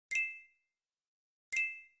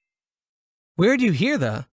Where do you hear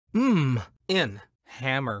the in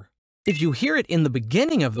hammer? If you hear it in the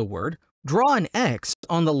beginning of the word, draw an X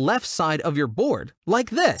on the left side of your board,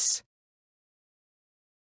 like this.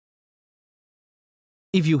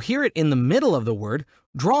 If you hear it in the middle of the word,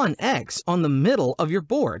 draw an X on the middle of your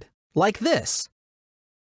board, like this.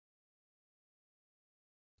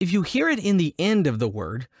 If you hear it in the end of the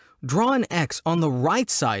word, draw an X on the right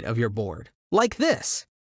side of your board, like this.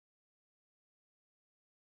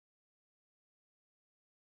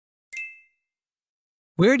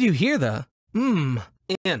 Where do you hear the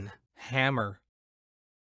in hammer?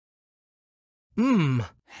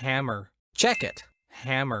 Hammer. Check it.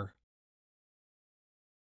 Hammer.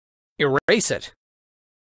 Erase it.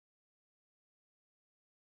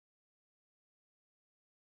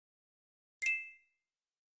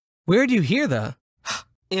 Where do you hear the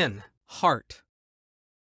in heart?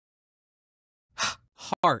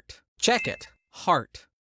 Heart. Check it. Heart.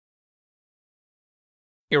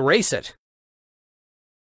 Erase it.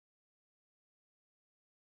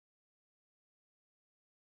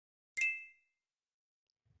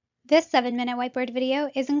 This 7-minute whiteboard video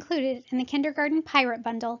is included in the Kindergarten Pirate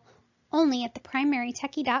Bundle, only at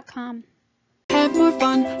theprimarytechie.com. Have more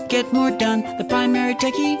fun, get more done,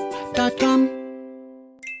 theprimarytechie.com.